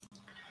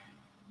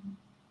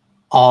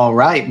All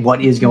right,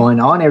 what is going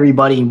on,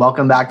 everybody?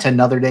 Welcome back to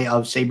another day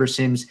of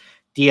SaberSim's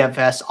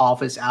DFS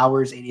office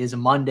hours. It is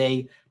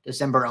Monday,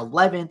 December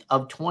 11th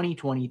of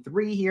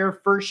 2023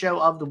 here. First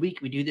show of the week.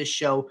 We do this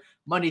show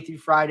Monday through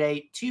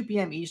Friday, 2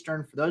 p.m.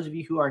 Eastern. For those of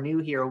you who are new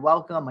here,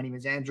 welcome. My name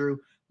is Andrew,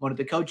 one of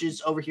the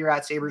coaches over here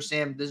at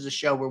SaberSim. This is a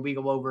show where we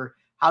go over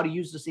how to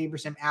use the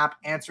SaberSim app,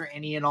 answer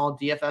any and all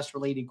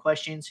DFS-related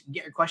questions.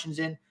 Get your questions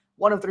in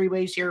one of three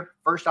ways here.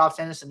 First off,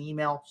 send us an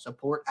email,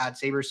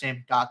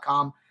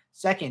 support@sabersim.com.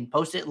 Second,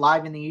 post it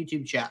live in the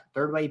YouTube chat.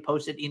 Third way,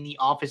 post it in the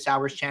office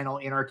hours channel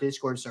in our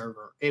Discord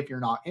server. If you're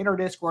not in our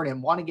Discord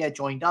and want to get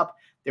joined up,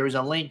 there is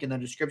a link in the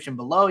description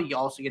below. You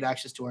also get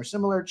access to our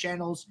similar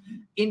channels,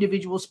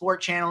 individual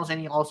sport channels,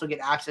 and you also get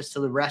access to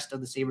the rest of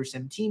the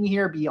SaberSim team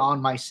here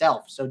beyond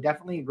myself. So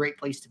definitely a great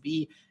place to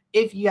be.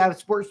 If you have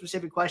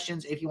sport-specific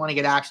questions, if you want to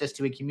get access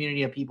to a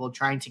community of people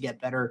trying to get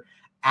better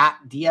at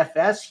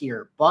DFS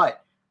here.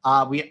 But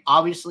we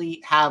obviously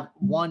have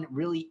one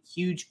really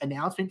huge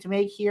announcement to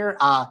make here.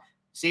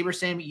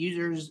 SaberSim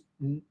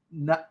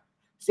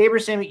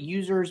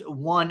users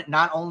won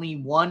not only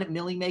one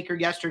Millie Maker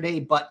yesterday,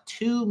 but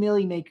two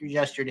Millie Makers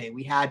yesterday.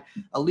 We had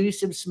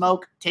Elusive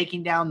Smoke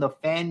taking down the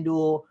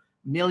FanDuel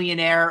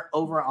Millionaire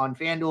over on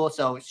FanDuel.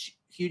 So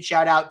huge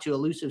shout out to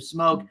Elusive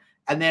Smoke.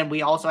 And then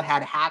we also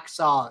had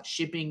Hacksaw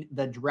shipping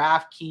the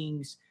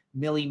DraftKings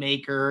Millie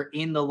Maker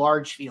in the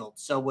large field.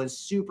 So it was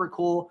super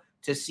cool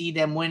to see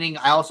them winning.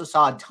 I also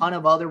saw a ton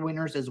of other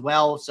winners as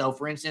well. So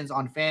for instance,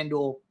 on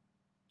FanDuel,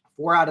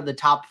 4 out of the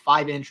top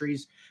 5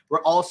 entries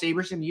were all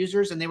SaberSim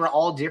users, and they were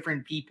all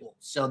different people.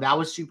 So that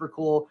was super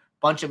cool.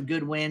 Bunch of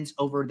good wins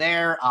over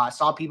there.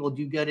 Saw people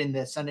do good in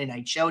the Sunday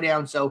Night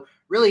Showdown. So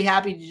really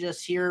happy to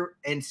just hear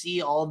and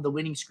see all of the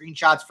winning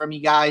screenshots from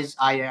you guys.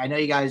 I know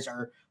you guys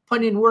are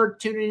putting in work,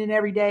 tuning in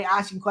every day,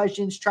 asking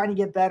questions, trying to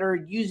get better,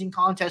 using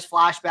contest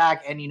flashback,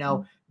 and,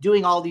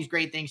 doing all these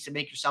great things to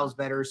make yourselves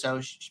better. So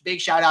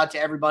big shout out to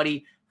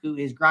everybody who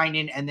is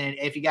grinding. And then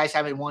if you guys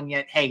haven't won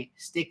yet, hey,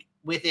 stick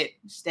with it,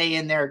 stay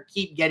in there,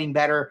 keep getting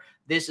better.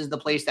 This is the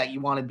place that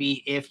you want to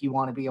be if you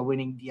want to be a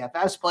winning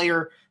DFS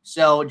player.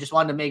 So just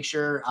wanted to make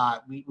sure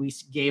we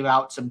gave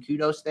out some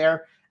kudos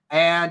there.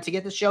 And to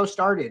get the show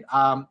started,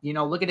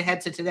 looking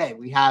ahead to today,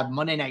 we have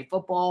Monday Night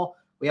Football.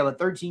 We have a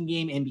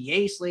 13-game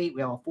NBA slate.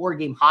 We have a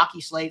 4-game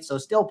hockey slate. So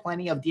still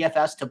plenty of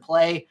DFS to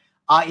play.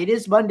 It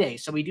is Monday,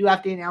 so we do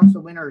have to announce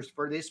the winners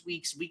for this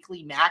week's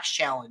weekly max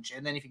challenge.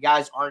 And then if you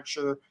guys aren't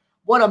sure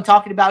what I'm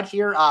talking about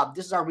here,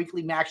 this is our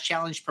weekly max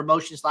challenge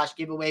promotion /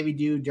 giveaway we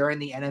do during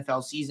the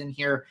NFL season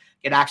here.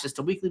 Get access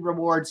to weekly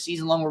rewards,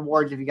 season-long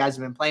rewards. If you guys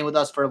have been playing with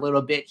us for a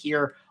little bit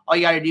here, all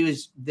you got to do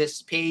is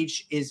this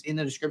page is in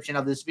the description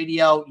of this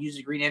video. Use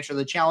the green Enter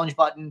the Challenge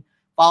button.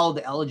 Follow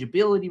the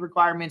eligibility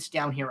requirements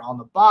down here on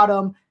the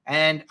bottom,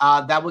 and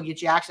that will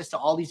get you access to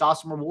all these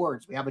awesome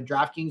rewards. We have a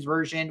DraftKings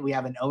version. We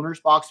have an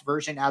Owner's Box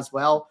version as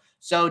well.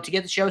 So to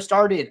get the show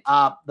started,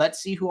 let's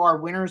see who our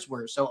winners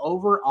were. So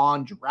over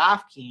on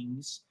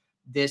DraftKings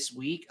this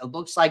week, it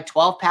looks like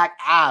 12-pack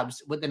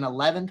abs with an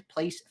 11th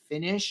place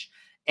finish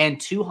and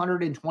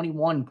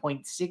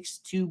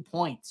 221.62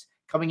 points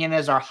coming in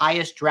as our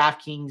highest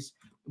DraftKings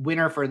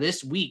winner for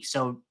this week.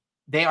 So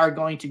they are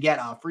going to get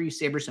a free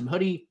SaberSim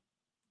hoodie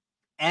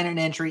and an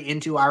entry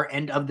into our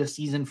end of the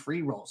season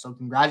free roll. So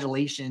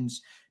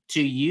congratulations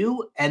to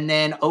you. And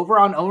then over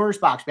on Owner's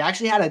Box, we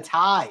actually had a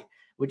tie,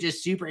 which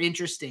is super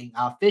interesting.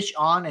 Fish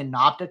On and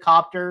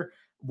Nopticopter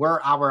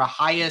were our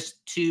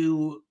highest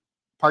two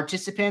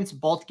participants,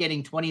 both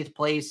getting 20th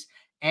place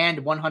and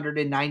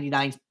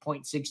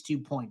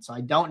 199.62 points. So I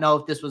don't know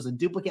if this was a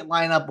duplicate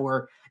lineup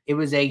or it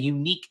was a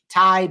unique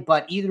tie,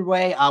 but either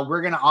way,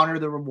 we're going to honor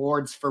the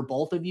rewards for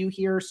both of you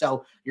here.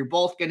 So you're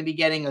both going to be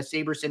getting a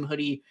SaberSim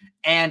hoodie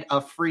and a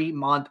free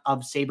month of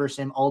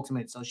SaberSim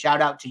Ultimate. So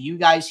shout out to you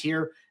guys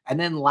here. And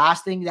then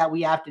last thing that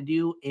we have to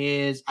do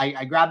is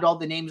I grabbed all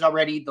the names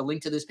already. The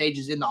link to this page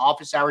is in the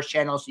office hours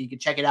channel, so you can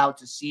check it out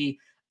to see,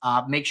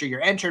 make sure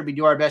you're entered. We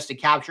do our best to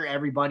capture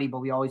everybody,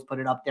 but we always put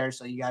it up there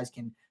so you guys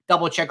can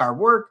double check our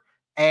work.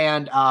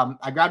 And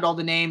I grabbed all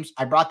the names.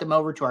 I brought them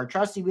over to our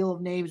trusty wheel of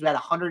names. We had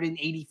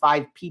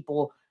 185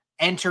 people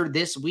enter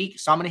this week.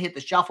 So I'm going to hit the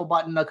shuffle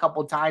button a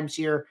couple times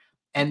here.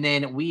 And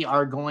then we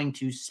are going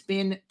to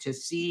spin to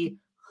see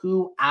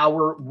who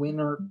our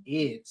winner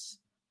is.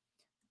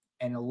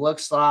 And it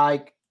looks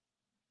like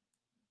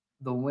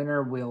the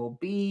winner will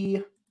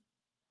be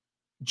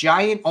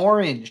Giant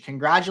Orange.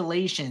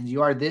 Congratulations.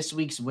 You are this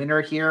week's winner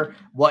here.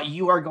 What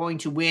you are going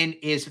to win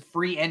is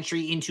free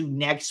entry into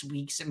next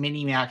week's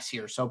mini max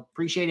here. So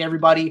appreciate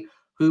everybody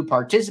who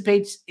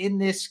participates in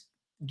this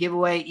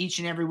giveaway each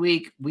and every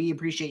week. We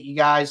appreciate you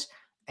guys,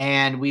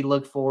 and we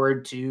look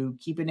forward to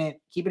keeping it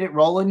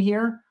rolling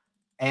here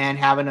and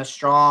having a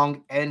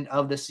strong end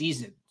of the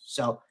season.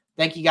 So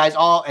thank you guys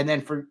all. And then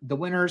for the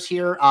winners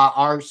here,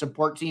 our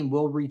support team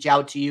will reach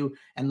out to you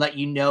and let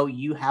you know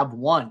you have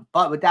won.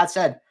 But with that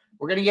said,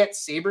 we're going to get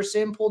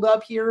SaberSim pulled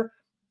up here,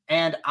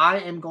 and I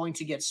am going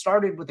to get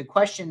started with a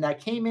question that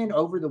came in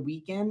over the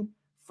weekend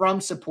from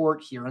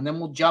support here, and then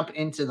we'll jump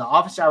into the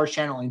Office Hours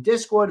channel in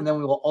Discord, and then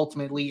we will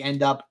ultimately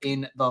end up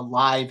in the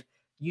live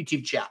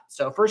YouTube chat.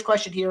 So first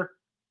question here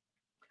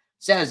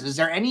says, is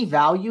there any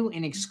value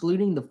in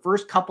excluding the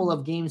first couple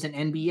of games in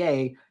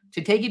NBA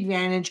to take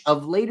advantage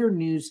of later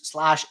news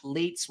 /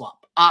 late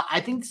swap?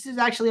 I think this is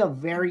actually a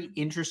very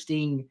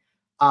interesting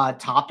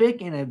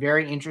topic and a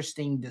very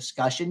interesting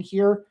discussion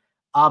here.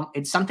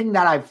 It's something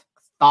that I've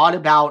thought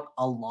about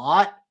a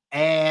lot,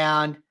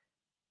 and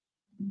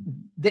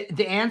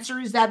the answer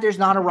is that there's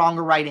not a wrong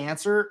or right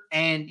answer,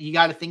 and you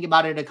got to think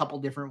about it a couple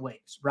different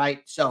ways, right?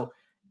 So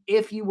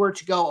if you were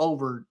to go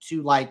over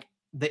to like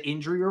the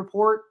injury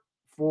report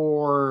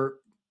for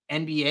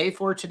NBA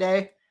for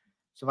today,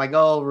 so if I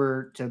go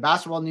over to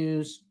basketball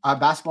news,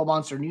 basketball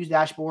monster news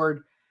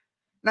dashboard,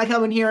 and I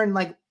come in here and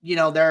like,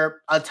 there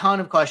are a ton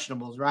of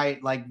questionables,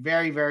 right? Like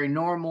very, very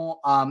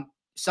normal.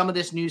 Some of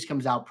this news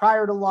comes out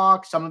prior to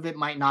lock. Some of it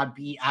might not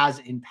be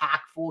as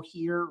impactful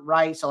here,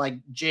 right? So like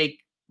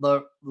Jake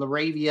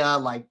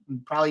LaRavia, like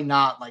probably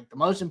not like the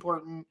most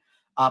important.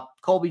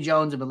 Colby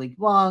Jones and Malik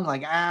Wong,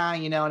 like,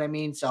 you know what I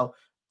mean? So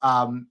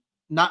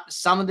not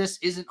some of this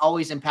isn't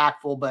always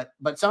impactful,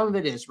 but some of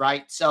it is,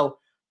 right? So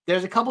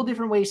there's a couple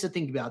different ways to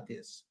think about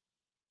this.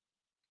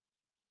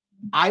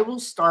 I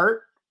will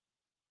start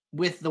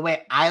with the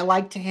way I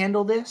like to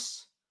handle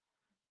this,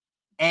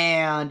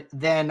 and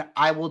then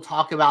I will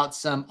talk about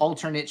some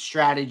alternate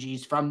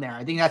strategies from there.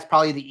 I think that's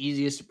probably the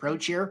easiest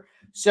approach here.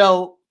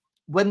 So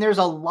when there's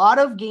a lot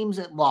of games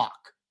at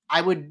lock,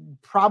 I would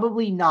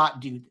probably not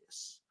do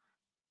this.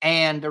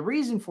 And the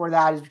reason for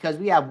that is because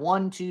we have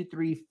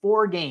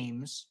 4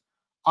 games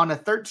on a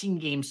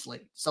 13-game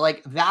slate. So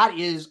like that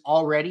is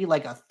already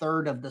like a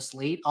third of the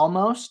slate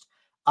almost.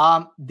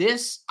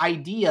 This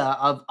idea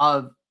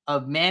of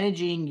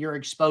managing your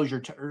exposure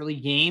to early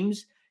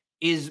games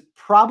is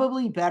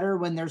probably better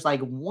when there's like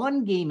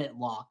 1 game at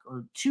lock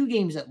or 2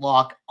 games at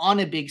lock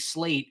on a big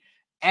slate,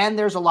 and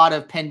there's a lot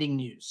of pending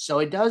news. So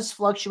it does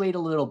fluctuate a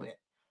little bit.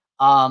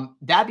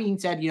 That being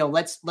said,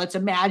 let's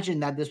imagine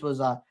that this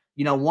was a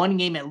 1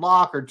 game at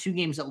lock or 2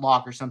 games at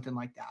lock or something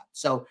like that.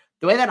 So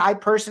the way that I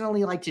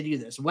personally like to do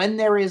this, when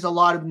there is a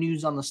lot of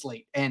news on the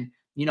slate, and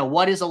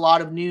what is a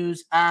lot of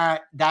news?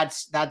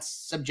 That's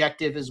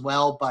subjective as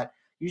well. But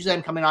usually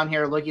I'm coming on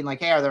here looking like,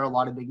 hey, are there a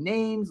lot of big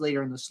names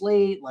later in the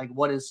slate? Like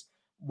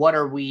what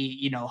are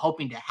we,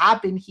 hoping to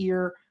happen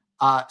here?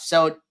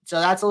 So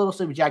that's a little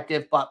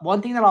subjective, but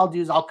one thing that I'll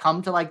do is I'll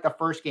come to like the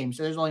first game.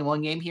 So there's only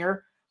 1 game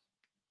here.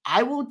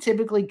 I will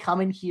typically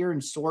come in here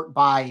and sort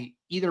by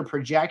either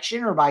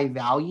projection or by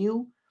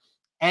value,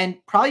 and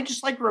probably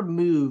just like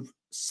remove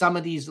some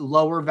of these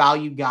lower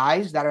value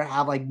guys that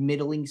have like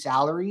middling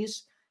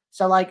salaries.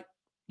 So like,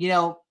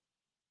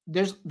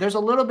 there's a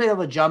little bit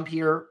of a jump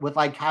here with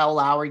like Kyle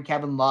Lowry,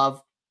 Kevin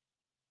Love.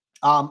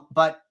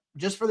 But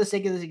just for the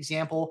sake of this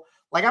example,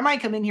 like I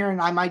might come in here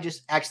and I might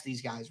just X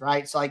these guys,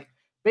 right? So like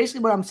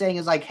basically what I'm saying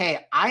is like,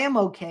 hey, I am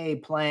okay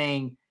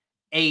playing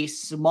a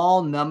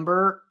small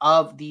number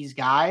of these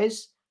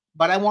guys,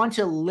 but I want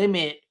to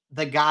limit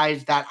the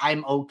guys that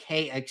I'm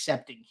okay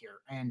accepting here.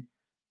 And,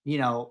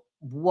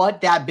 what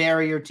that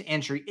barrier to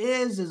entry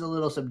is a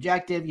little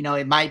subjective.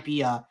 It might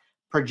be a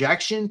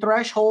projection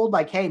threshold.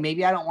 Like, hey,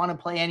 maybe I don't want to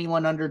play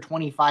anyone under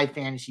 25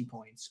 fantasy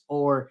points,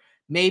 or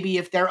maybe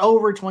if they're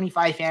over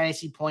 25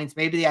 fantasy points,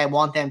 maybe I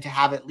want them to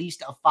have at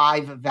least a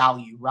 5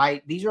 value,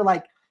 right? These are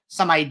like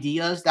some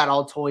ideas that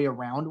I'll toy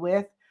around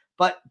with,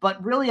 but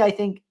really I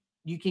think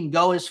you can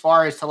go as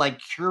far as to like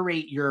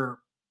curate your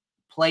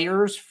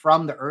players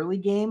from the early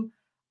game.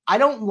 I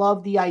don't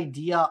love the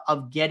idea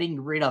of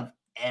getting rid of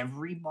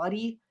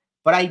everybody,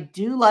 but I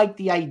do like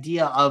the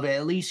idea of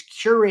at least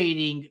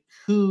curating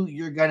who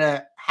you're going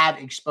to have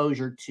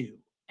exposure to.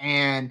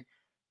 And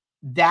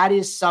that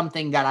is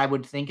something that I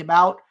would think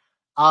about.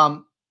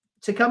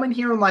 To come in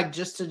here and like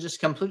just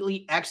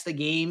completely X the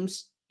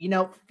games,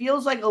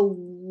 feels like a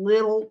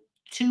little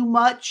too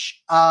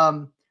much.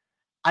 I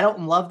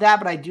don't love that,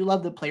 but I do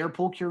love the player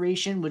pool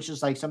curation, which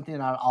is like something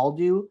that I'll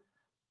do.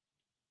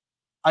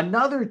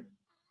 Another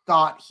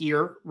thought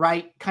here,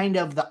 right? Kind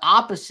of the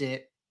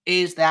opposite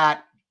is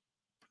that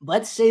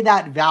let's say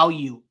that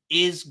value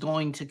is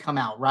going to come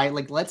out, right?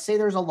 Like let's say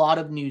there's a lot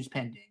of news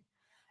pending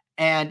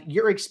and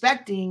you're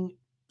expecting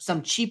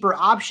some cheaper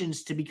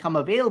options to become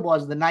available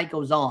as the night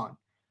goes on.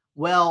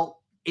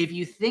 Well, if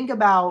you think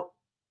about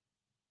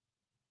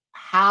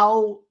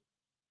how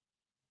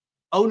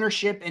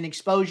ownership and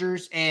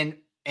exposures and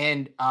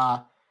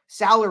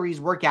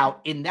salaries work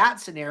out in that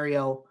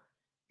scenario,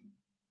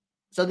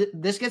 so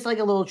this gets like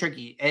a little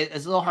tricky.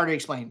 It's a little hard to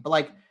explain, but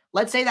like,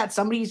 let's say that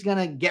somebody's going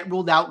to get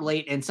ruled out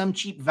late and some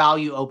cheap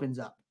value opens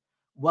up.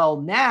 Well,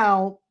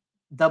 now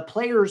the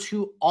players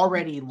who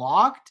already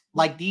locked,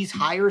 like these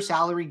higher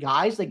salary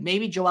guys, like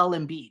maybe Joel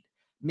Embiid,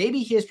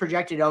 maybe his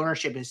projected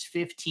ownership is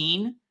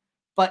 15,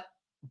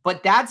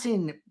 but that's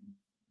in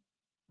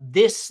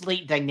this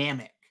slate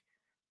dynamic.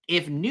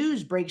 If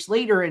news breaks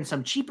later and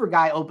some cheaper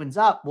guy opens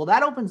up, well,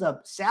 that opens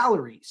up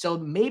salary. So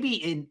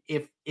maybe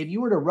if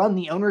you were to run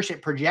the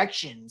ownership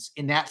projections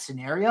in that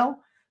scenario,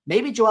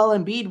 maybe Joel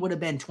Embiid would have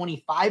been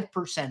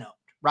 25% owned,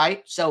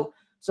 right? So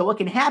what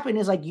can happen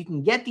is like you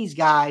can get these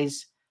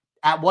guys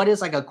at what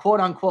is like a quote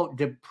unquote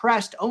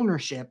depressed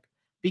ownership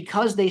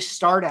because they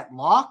start at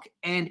lock.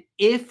 And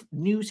if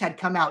news had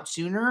come out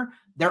sooner,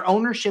 their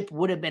ownership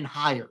would have been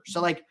higher.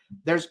 So like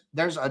there's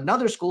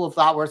another school of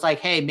thought where it's like,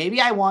 hey, maybe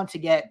I want to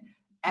get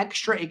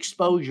extra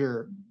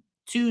exposure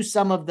to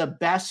some of the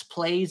best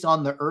plays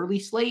on the early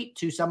slate,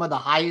 to some of the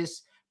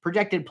highest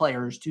projected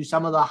players, to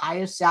some of the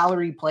highest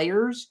salary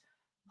players,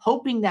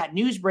 hoping that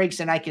news breaks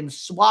and I can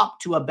swap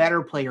to a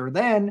better player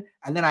then,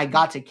 and then I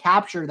got to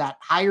capture that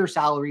higher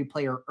salary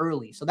player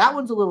early. So that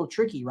one's a little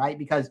tricky, right?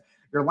 Because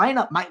your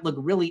lineup might look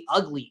really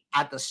ugly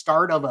at the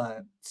start of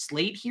a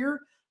slate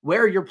here,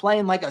 where you're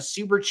playing like a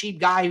super cheap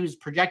guy who's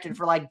projected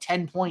for like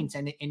 10 points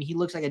and he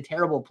looks like a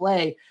terrible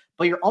play,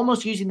 but you're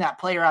almost using that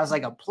player as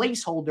like a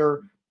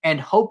placeholder and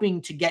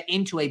hoping to get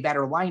into a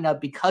better lineup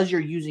because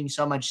you're using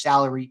so much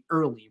salary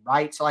early,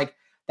 right? So like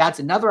that's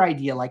another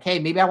idea. Like, hey,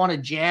 maybe I want to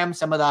jam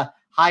some of the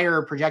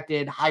higher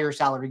projected, higher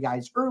salary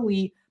guys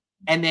early,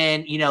 and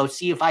then,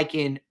 see if I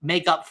can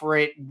make up for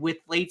it with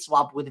late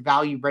swap with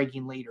value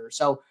breaking later.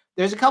 So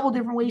there's a couple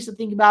different ways to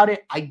think about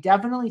it. I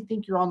definitely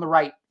think you're on the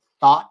right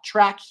thought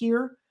track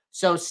here.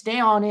 So stay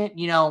on it,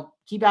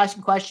 keep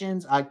asking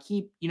questions,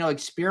 keep,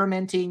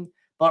 experimenting.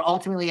 But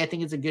ultimately, I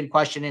think it's a good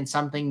question and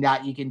something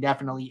that you can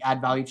definitely add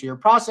value to your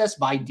process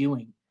by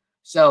doing.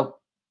 So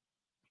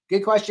good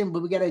question,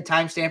 but we get a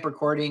timestamp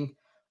recording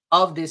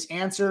of this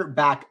answer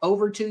back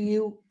over to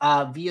you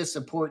via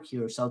support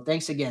here. So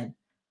thanks again.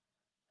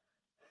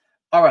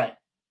 All right.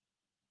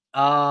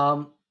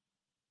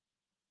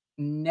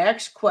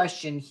 Next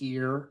question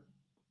here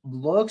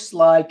looks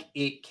like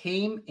it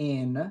came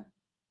in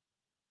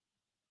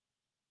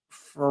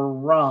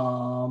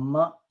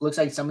from, looks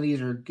like some of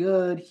these are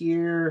good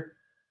here.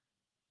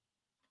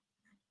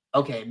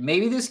 Okay,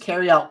 maybe this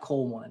carry out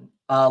Cole one.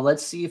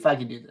 Let's see if I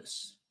can do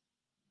this.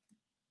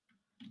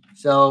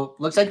 So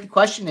looks like the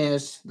question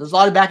is, there's a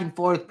lot of back and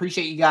forth.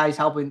 Appreciate you guys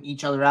helping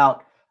each other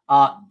out.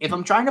 If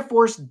I'm trying to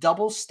force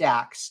double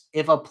stacks,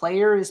 if a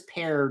player is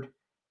paired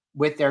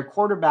with their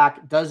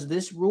quarterback, does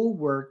this rule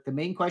work? The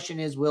main question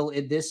is, will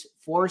this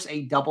force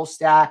a double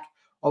stack,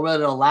 or will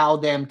it allow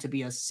them to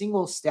be a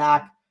single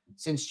stack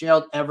since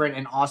Gerald Everett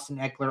and Austin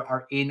Eckler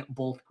are in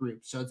both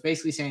groups? So it's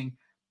basically saying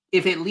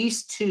if at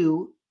least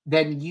two,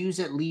 then use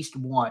at least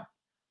one.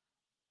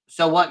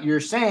 So what you're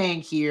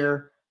saying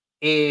here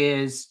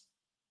is,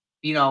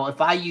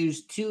 if I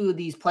use two of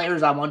these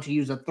players, I want to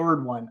use a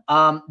third one.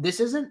 This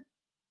isn't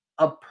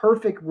a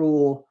perfect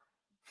rule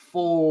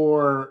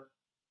for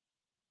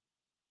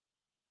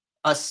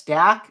a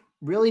stack,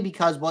 really,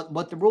 because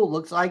what the rule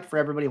looks like for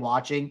everybody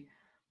watching,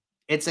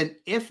 it's an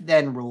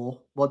if-then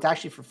rule. Well, it's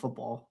actually for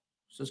football.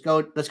 So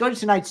let's go to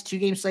tonight's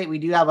 2-game slate. We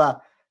do have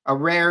a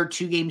rare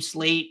 2-game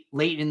slate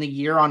late in the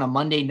year on a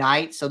Monday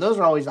night. So those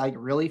are always like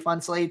really fun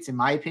slates, in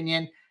my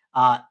opinion.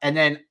 And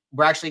then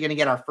we're actually going to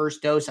get our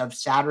first dose of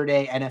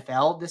Saturday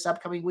NFL this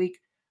upcoming week,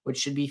 which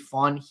should be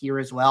fun here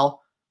as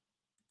well.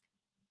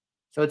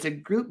 So it's a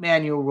group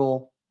manual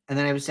rule. And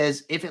then it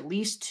says, if at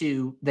least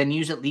two, then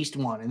use at least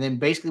one. And then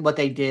basically what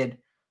they did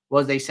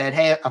was they said,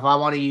 hey, if I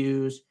want to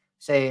use,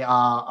 say,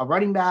 a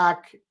running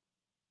back,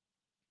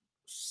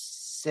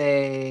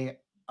 say,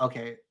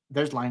 okay,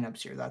 there's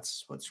lineups here.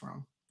 That's what's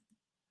wrong.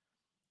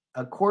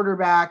 A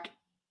quarterback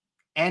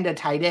and a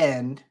tight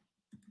end,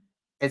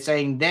 it's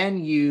saying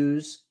then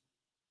use,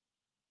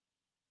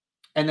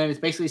 and then it's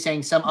basically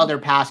saying some other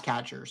pass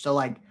catcher. So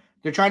like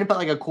they're trying to put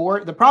like a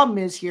core. The problem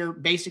is here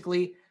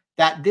basically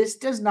that this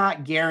does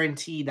not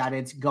guarantee that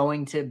it's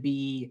going to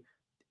be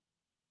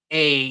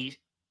a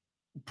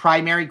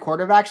primary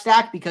quarterback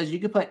stack, because you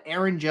could put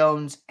Aaron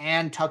Jones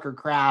and Tucker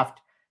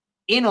Kraft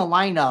in a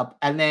lineup,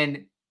 and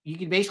then you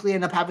can basically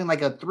end up having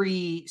like a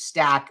 3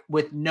 stack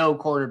with no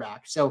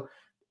quarterback. So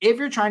if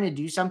you're trying to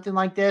do something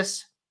like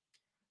this,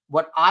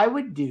 what I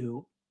would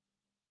do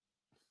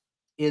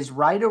is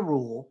write a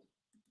rule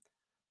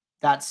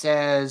that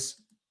says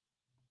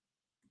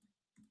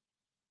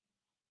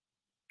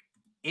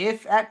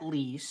if at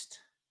least,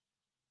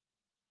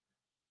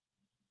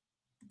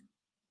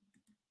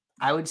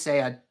 I would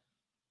say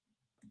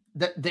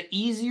the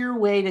easier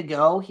way to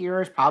go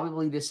here is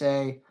probably to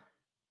say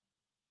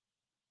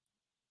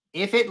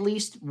if at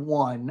least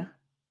one,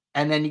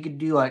 and then you could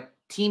do a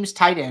team's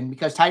tight end,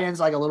 because tight end's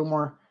like a little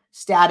more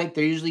static.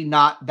 They're usually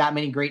not that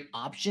many great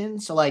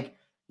options. So like,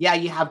 yeah,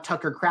 you have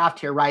Tucker Kraft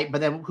here, right? But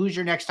then who's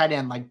your next tight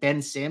end? Like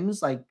Ben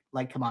Sims? Like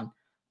come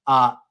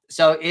on.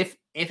 So if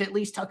at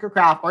least Tucker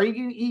Kraft, or you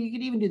can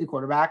even do the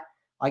quarterback.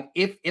 Like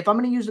if I'm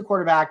going to use the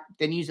quarterback,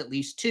 then use at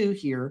least 2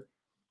 here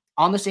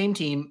on the same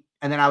team.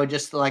 And then I would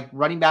just like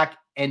running back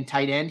and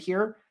tight end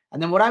here.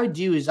 And then what I would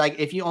do is, like,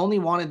 if you only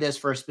wanted this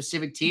for a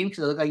specific team,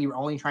 because it looked like you were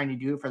only trying to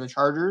do it for the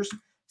Chargers,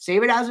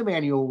 save it as a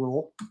manual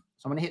rule. So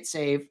I'm going to hit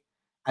save.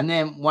 And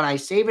then when I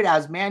save it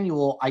as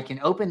manual, I can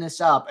open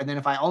this up. And then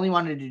if I only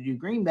wanted to do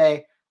Green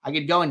Bay, I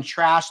could go and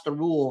trash the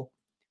rule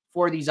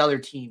for these other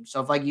teams.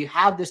 So if like you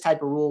have this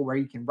type of rule where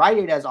you can write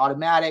it as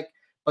automatic,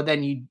 but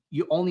then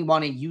you only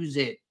want to use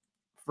it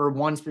for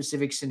one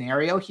specific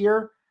scenario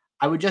here,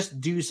 I would just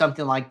do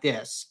something like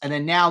this. And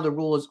then now the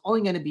rule is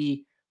only going to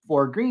be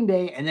for Green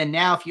Bay. And then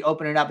now if you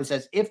open it up, it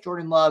says if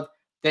Jordan Love,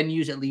 then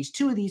use at least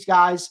 2 of these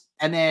guys.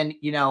 And then,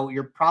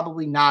 you're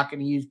probably not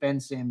going to use Ben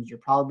Sims. You're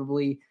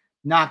probably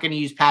not going to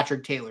use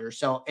Patrick Taylor.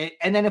 So,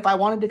 and then if I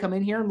wanted to come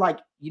in here and like,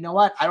 you know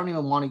what, I don't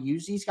even want to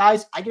use these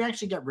guys, I can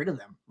actually get rid of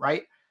them,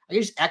 right? I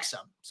can just X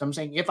them. So I'm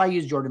saying if I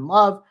use Jordan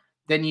Love,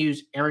 then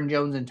use Aaron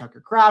Jones and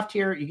Tucker Kraft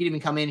here. You can even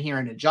come in here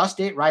and adjust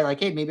it, right? Like,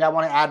 hey, maybe I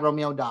want to add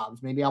Romeo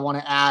Dobbs. Maybe I want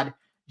to add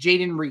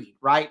Jaden Reed,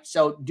 right?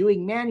 So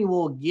doing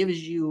manual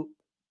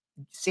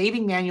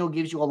saving manual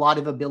gives you a lot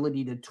of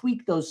ability to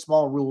tweak those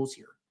small rules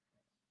here.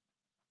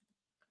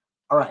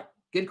 All right.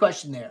 Good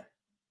question there.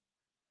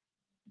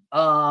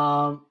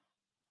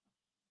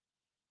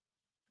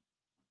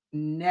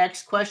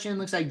 Next question.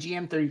 Looks like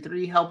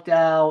GM33 helped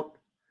out.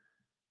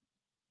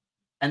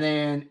 And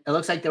then it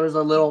looks like there was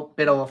a little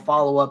bit of a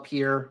follow-up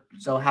here.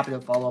 So happy to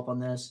follow up on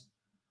this.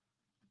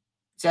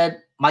 It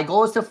said, my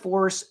goal is to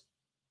force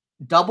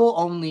double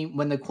only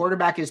when the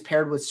quarterback is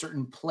paired with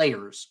certain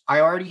players.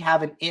 I already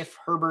have an if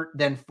Herbert,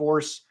 then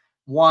force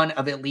one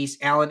of at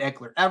least Allen,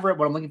 Eckler, Everett.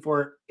 What I'm looking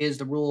for is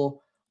the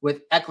rule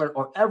with Eckler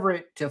or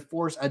Everett to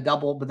force a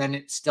double, but then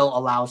it still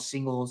allows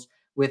singles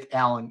with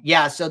Allen.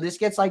 Yeah, so this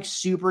gets like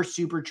super,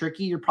 super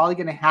tricky. You're probably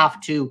going to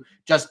have to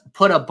just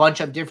put a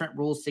bunch of different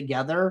rules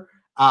together,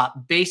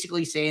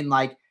 basically saying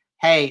like,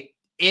 hey,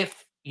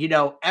 if,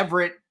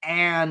 Everett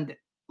and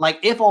like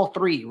if all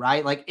three,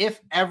 right? Like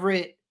if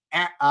Everett,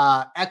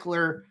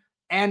 Eckler,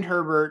 and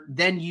Herbert,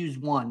 then use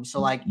one.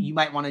 So like you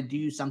might want to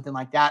do something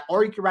like that,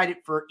 or you could write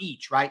it for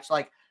each, right? So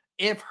like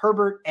if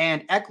Herbert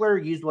and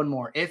Eckler use one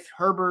more, if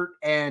Herbert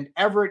and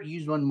Everett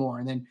use one more,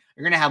 and then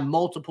you're going to have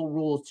multiple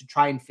rules to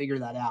try and figure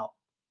that out.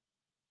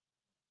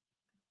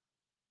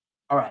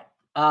 All right.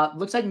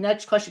 Looks like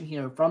next question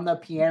here from the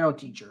piano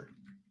teacher.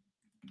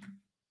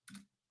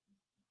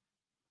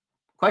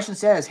 Question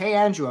says, hey,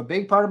 Andrew, a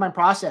big part of my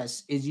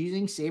process is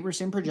using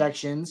SaberSim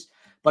projections,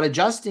 but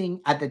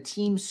adjusting at the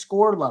team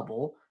score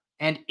level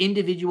and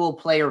individual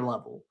player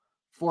level.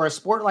 For a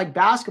sport like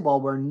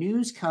basketball where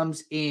news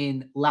comes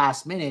in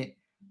last minute,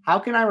 how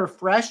can I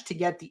refresh to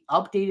get the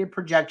updated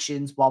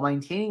projections while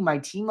maintaining my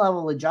team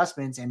level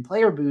adjustments and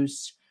player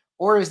boosts,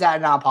 or is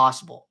that not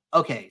possible?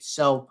 Okay,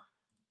 so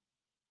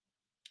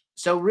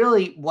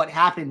really what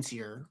happens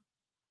here,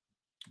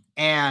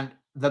 and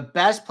the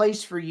best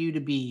place for you to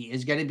be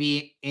is going to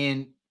be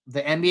in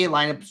the NBA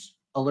lineups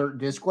alert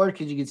Discord,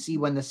 because you can see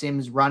when the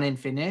sims run and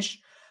finish.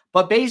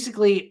 But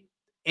basically,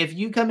 if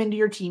you come into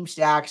your team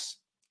stacks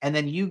and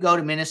then you go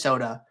to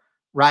Minnesota,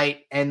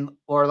 right?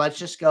 Or let's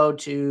just go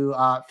to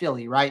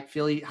Philly, right?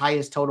 Philly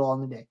highest total on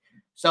the day.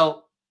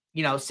 So,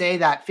 say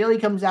that Philly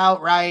comes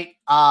out, right?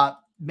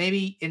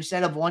 Maybe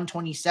instead of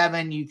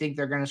 127, you think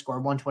they're going to score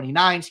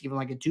 129, so give them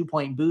like a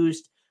 2-point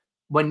boost.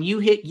 When you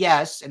hit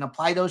yes and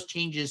apply those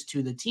changes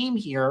to the team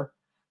here,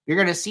 you're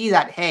going to see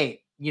that,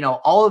 hey,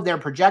 all of their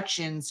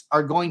projections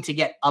are going to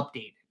get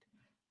updated.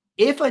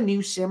 If a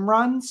new sim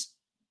runs,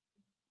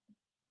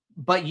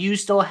 but you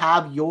still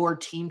have your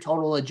team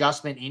total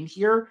adjustment in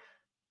here,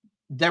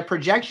 their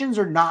projections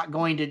are not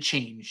going to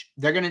change.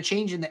 They're going to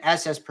change in the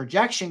SS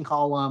projection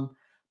column,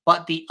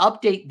 but the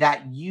update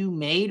that you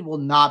made will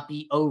not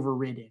be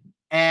overridden.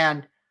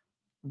 And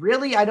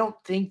really, I don't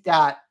think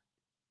that,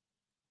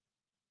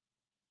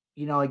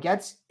 it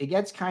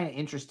gets kind of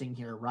interesting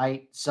here,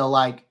 right? So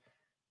like,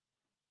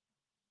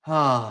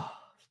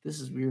 this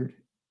is weird.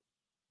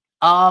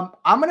 I'm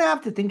going to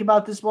have to think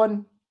about this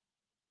one,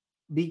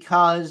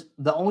 because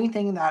the only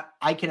thing that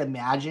I can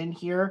imagine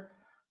here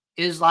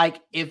is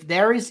like, if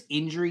there is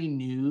injury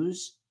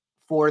news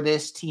for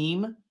this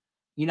team,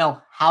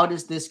 how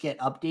does this get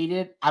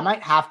updated? I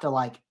might have to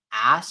like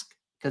ask,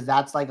 because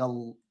that's like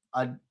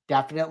a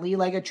definitely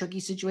like a tricky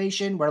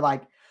situation where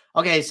like,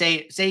 okay,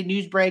 say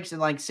news breaks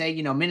and like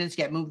say, minutes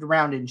get moved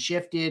around and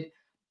shifted.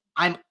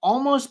 I'm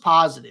almost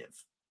positive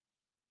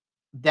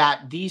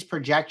that these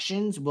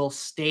projections will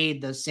stay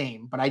the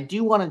same, but I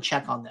do want to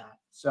check on that.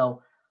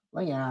 So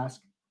let me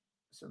ask.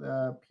 So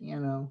the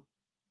piano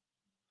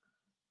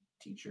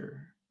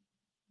teacher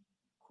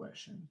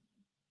question.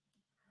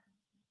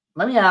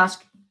 Let me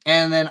ask,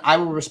 and then I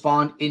will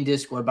respond in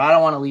Discord, but I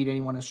don't want to lead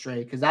anyone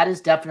astray, because that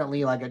is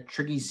definitely like a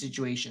tricky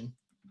situation.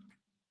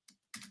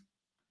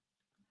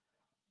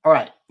 All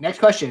right, next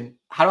question.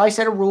 How do I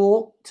set a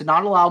rule to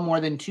not allow more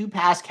than 2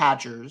 pass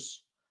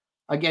catchers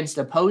against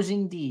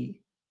opposing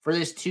D for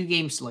this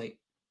 2-game slate?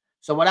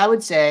 So what I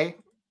would say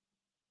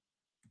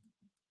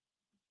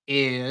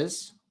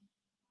is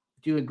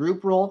do a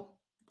group rule,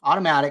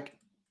 automatic,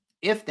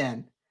 if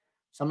then.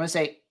 So I'm going to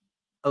say,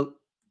 oh,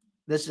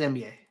 this is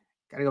NBA.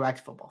 Got to go back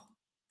to football.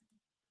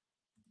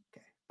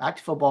 Okay, back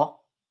to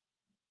football.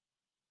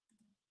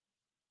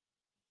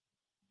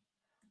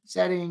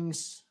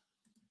 Settings,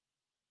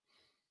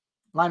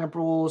 lineup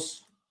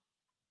rules,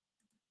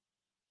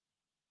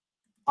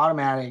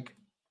 automatic.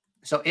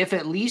 So if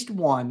at least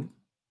one,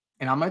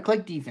 and I'm going to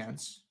click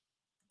defense.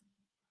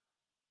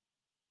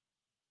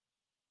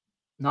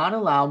 not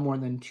allow more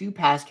than 2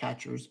 pass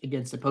catchers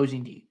against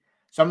opposing team.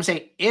 So I'm going to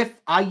say if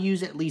I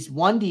use at least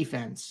one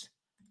defense,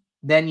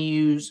 then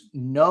use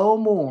no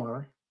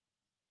more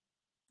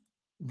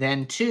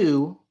than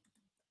 2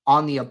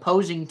 on the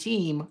opposing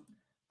team,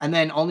 and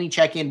then only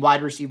check in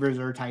wide receivers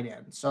or tight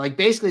ends. So like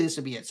basically this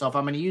would be it. So if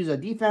I'm going to use a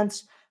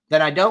defense,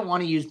 then I don't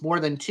want to use more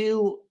than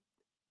 2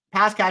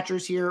 pass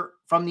catchers here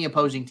from the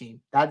opposing team.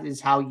 That is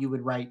how you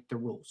would write the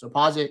rule. So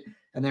pause it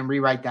and then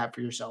rewrite that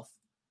for yourself.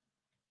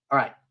 All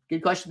right.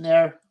 Good question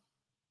there.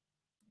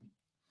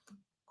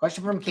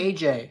 Question from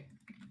KJ.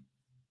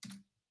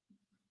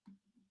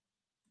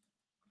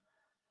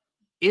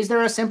 Is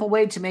there a simple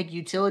way to make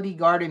utility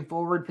guard and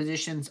forward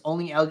positions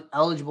only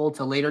eligible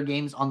to later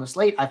games on the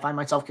slate? I find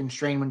myself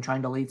constrained when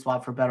trying to late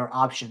swap for better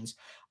options.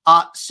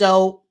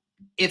 So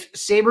if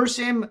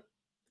SaberSim,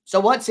 so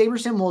what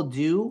SaberSim will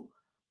do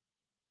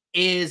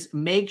is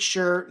make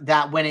sure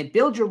that when it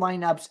builds your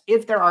lineups,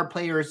 if there are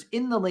players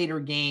in the later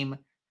game,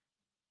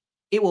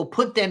 it will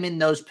put them in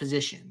those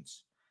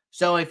positions.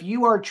 So if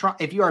you are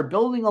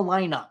building a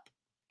lineup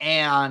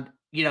and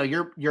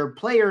your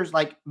players,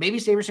 like maybe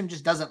SaberSim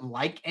just doesn't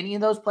like any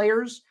of those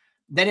players,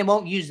 then it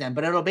won't use them.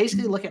 But it'll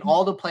basically look at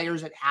all the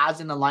players it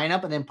has in the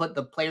lineup and then put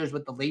the players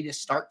with the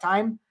latest start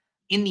time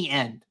in the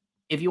end.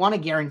 If you want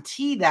to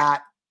guarantee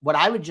that, what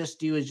I would just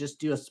do is just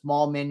do a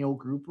small manual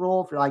group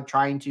rule if you're like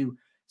trying to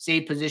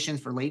save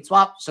positions for late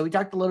swap. So we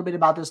talked a little bit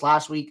about this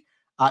last week.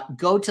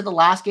 Go to the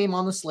last game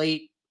on the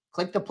slate,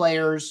 click the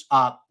players,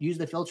 use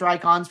the filter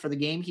icons for the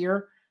game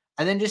here,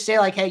 and then just say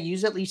like, hey,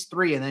 use at least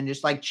 3, and then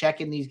just like check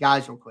in these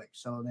guys real quick.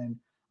 So then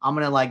I'm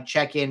going to like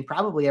check in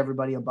probably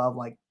everybody above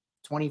like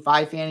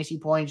 25 fantasy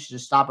points.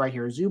 Just stop right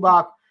here,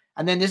 Zubak.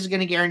 And then this is going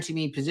to guarantee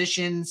me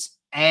positions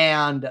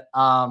and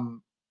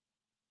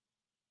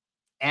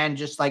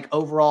just like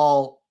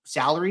overall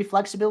salary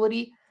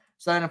flexibility.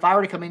 So then if I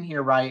were to come in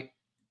here, right,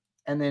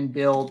 and then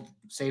build,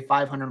 say,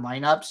 500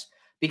 lineups,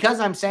 because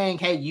I'm saying,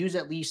 hey, use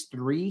at least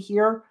 3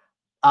 here,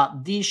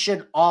 these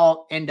should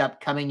all end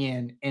up coming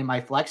in my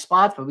flex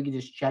spots, but we can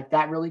just check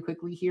that really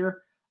quickly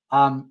here.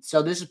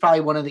 So this is probably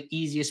one of the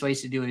easiest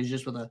ways to do it, is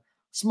just with a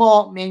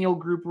small manual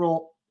group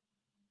rule.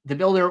 The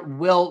builder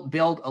will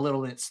build a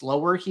little bit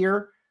slower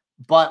here,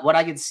 but what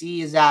I can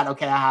see is that,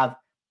 okay, I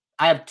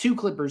have 2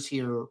 Clippers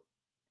here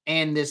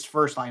in this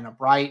first lineup,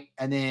 right?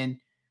 And then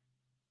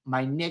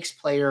my Knicks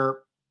player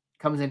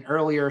comes in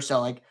earlier. So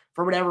like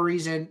for whatever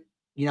reason,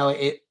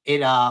 it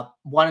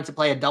wanted to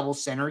play a double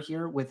center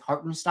here with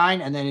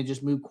Hartenstein, and then it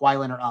just moved Kawhi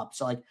Leonard up.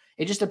 So like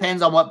it just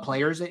depends on what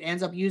players it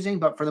ends up using,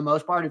 but for the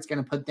most part, it's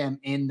going to put them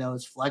in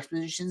those flex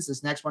positions.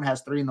 This next one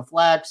has 3 in the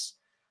flex.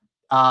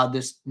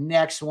 This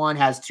next one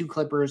has 2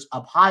 Clippers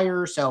up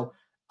higher. So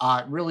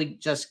it really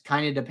just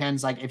kind of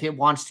depends, like if it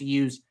wants to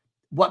use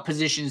what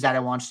positions that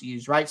it wants to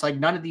use, right? So like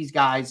none of these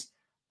guys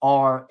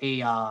are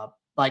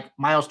like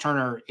Miles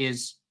Turner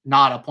is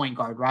not a point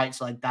guard, right?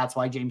 So like that's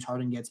why James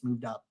Harden gets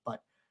moved up,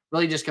 but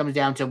really just comes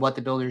down to what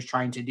the builder is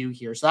trying to do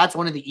here. So that's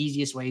one of the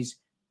easiest ways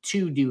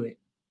to do it.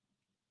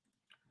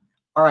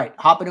 All right,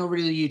 hopping over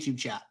to the YouTube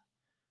chat.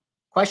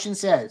 Question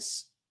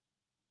says,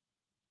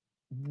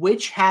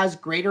 which has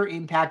greater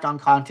impact on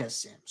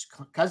contest sims,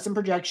 custom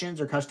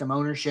projections or custom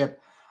ownership?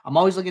 I'm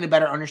always looking to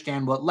better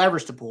understand what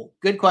levers to pull.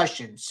 Good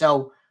question.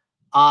 So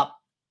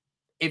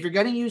if you're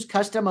going to use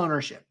custom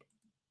ownership,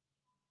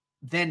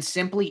 then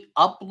simply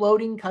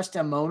uploading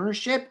custom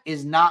ownership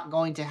is not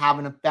going to have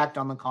an effect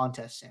on the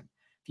contest sim.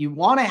 If you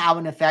want to have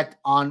an effect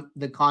on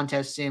the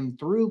contest sim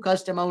through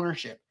custom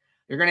ownership,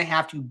 you're going to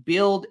have to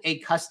build a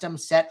custom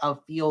set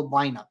of field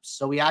lineups.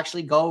 So we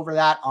actually go over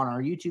that on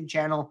our YouTube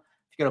channel.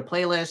 If you go to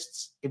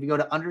playlists, if you go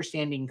to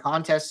understanding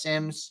contest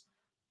sims,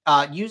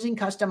 using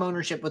custom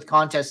ownership with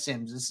contest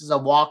sims, this is a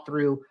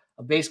walkthrough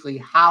of basically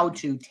how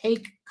to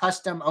take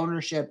custom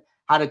ownership,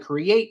 how to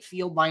create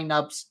field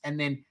lineups, and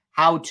then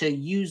how to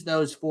use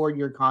those for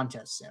your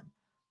contest sim.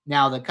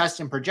 Now, the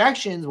custom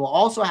projections will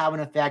also have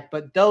an effect,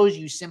 but those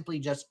you simply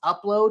just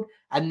upload,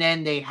 and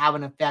then they have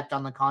an effect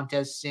on the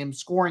contest sim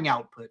scoring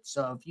output.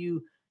 So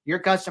if your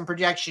custom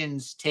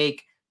projections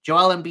take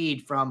Joel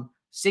Embiid from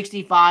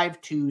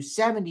 65 to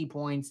 70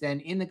 points, then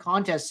in the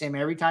contest sim,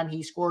 every time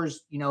he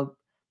scores,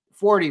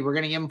 40, we're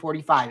going to give him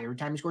 45. Every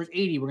time he scores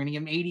 80, we're going to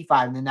give him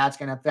 85. And then that's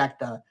going to affect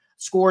the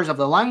scores of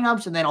the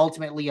lineups and then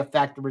ultimately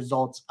affect the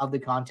results of the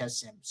contest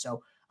sim.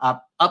 So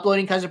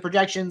uploading custom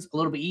projections, a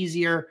little bit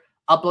easier.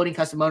 Uploading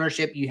custom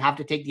ownership, you have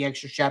to take the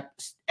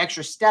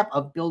extra step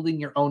of building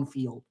your own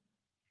field.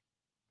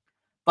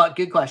 But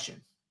good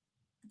question.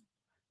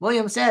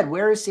 William said,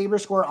 where is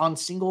SaberScore on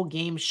single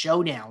game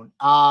showdown?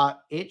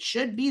 It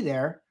should be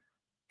there.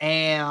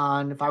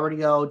 And if I were to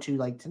go to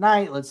like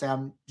tonight, let's say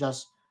I'm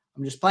just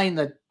playing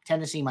the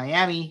Tennessee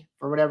Miami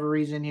for whatever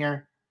reason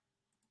here.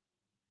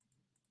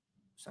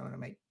 So I'm going to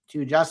make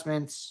 2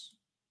 adjustments.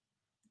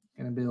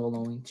 Going to build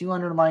only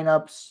 200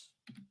 lineups.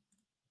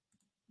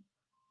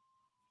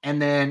 And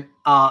then,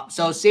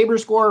 so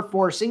SaberScore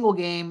for single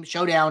game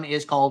showdown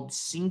is called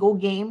single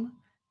game,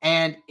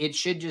 and it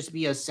should just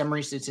be a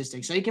summary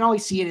statistic. So you can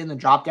always see it in the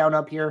drop down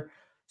up here.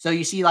 So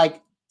you see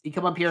like You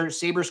come up here,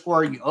 Saber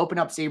Score, you open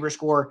up Saber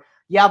Score.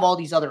 You have all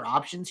these other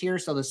options here.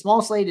 So the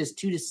small slate is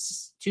 2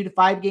 to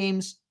 5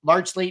 games.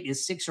 Large slate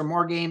is 6 or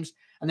more games.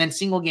 And then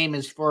single game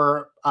is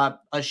for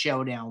a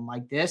showdown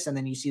like this. And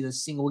then you see the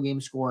single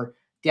game score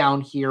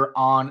down here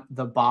on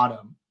the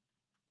bottom.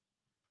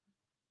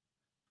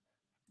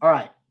 All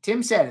right.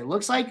 Tim said, it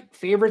looks like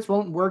favorites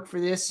won't work for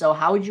this. So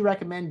how would you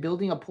recommend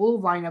building a pool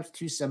of lineups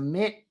to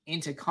submit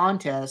into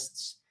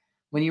contests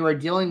when you are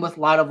dealing with a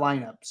lot of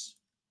lineups?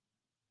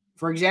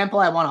 For example,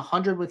 I want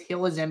 100 with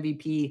Hill as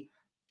MVP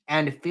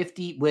and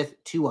 50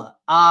 with Tua.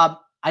 I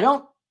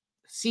don't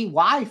see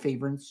why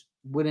favorites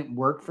wouldn't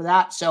work for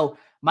that. So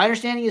my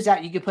understanding is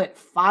that you could put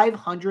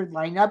 500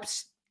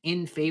 lineups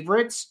in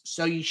favorites.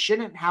 So you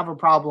shouldn't have a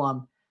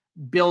problem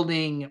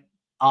building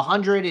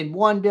 100 in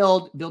one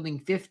build, building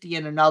 50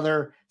 in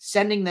another,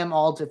 sending them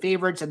all to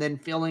favorites, and then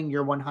filling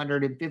your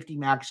 150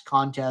 max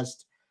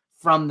contest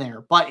from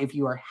there. But if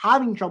you are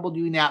having trouble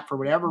doing that for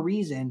whatever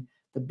reason,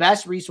 the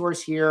best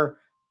resource here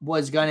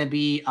was going to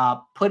be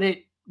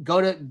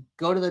go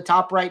to the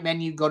top right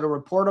menu, go to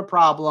report a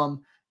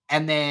problem,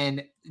 and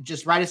then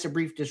just write us a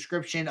brief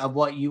description of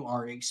what you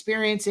are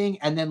experiencing,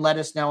 and then let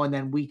us know, and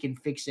then we can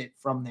fix it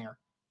from there.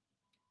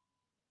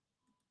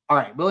 All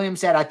right, William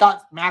said, I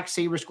thought max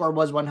Saber Score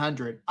was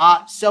 100.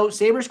 So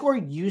Saber Score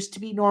used to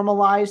be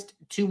normalized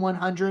to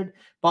 100,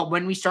 but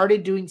when we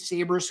started doing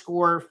Saber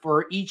Score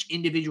for each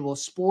individual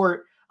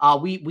sport,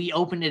 we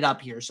opened it up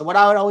here. So what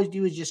I would always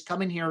do is just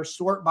come in here,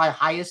 sort by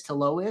highest to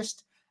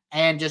lowest,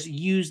 and just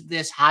use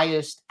this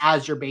highest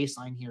as your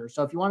baseline here.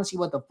 So if you want to see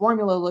what the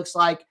formula looks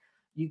like,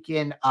 you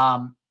can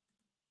come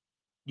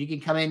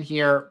in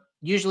here.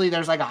 Usually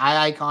there's like an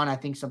eye icon. I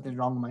think something's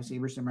wrong with my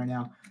Saber Sim right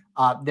now.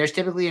 There's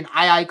typically an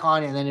eye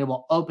icon, and then it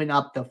will open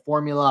up the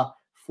formula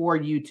for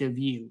you to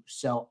view.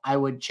 So I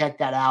would check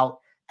that out.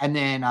 And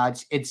then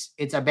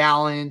it's a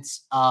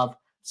balance of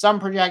some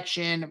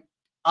projection,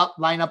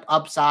 lineup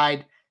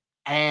upside,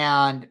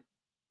 and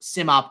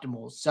sim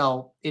optimals.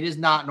 So it is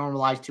not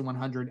normalized to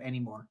 100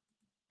 anymore.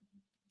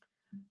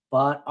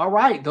 But all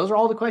right, those are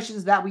all the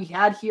questions that we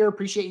had here.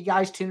 Appreciate you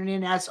guys tuning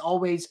in as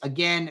always.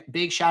 Again,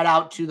 big shout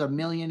out to the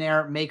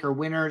Millionaire Maker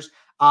winners.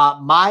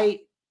 Mine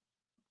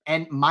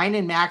and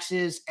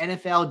Max's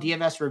NFL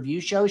DFS review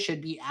show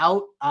should be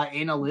out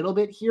in a little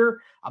bit here.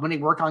 I'm going to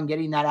work on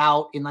getting that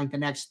out in like the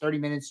next 30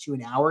 minutes to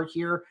an hour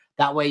here.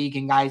 That way you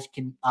guys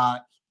can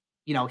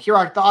hear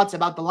our thoughts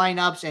about the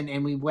lineups,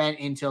 and we went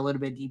into a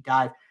little bit deep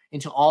dive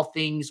into all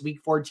things Week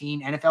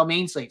 14 NFL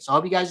main slate. So I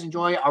hope you guys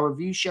enjoy our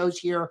review shows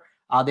here.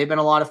 They've been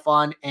a lot of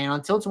fun. And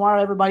until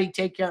tomorrow, everybody,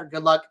 take care.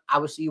 Good luck. I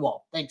will see you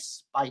all.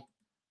 Thanks. Bye.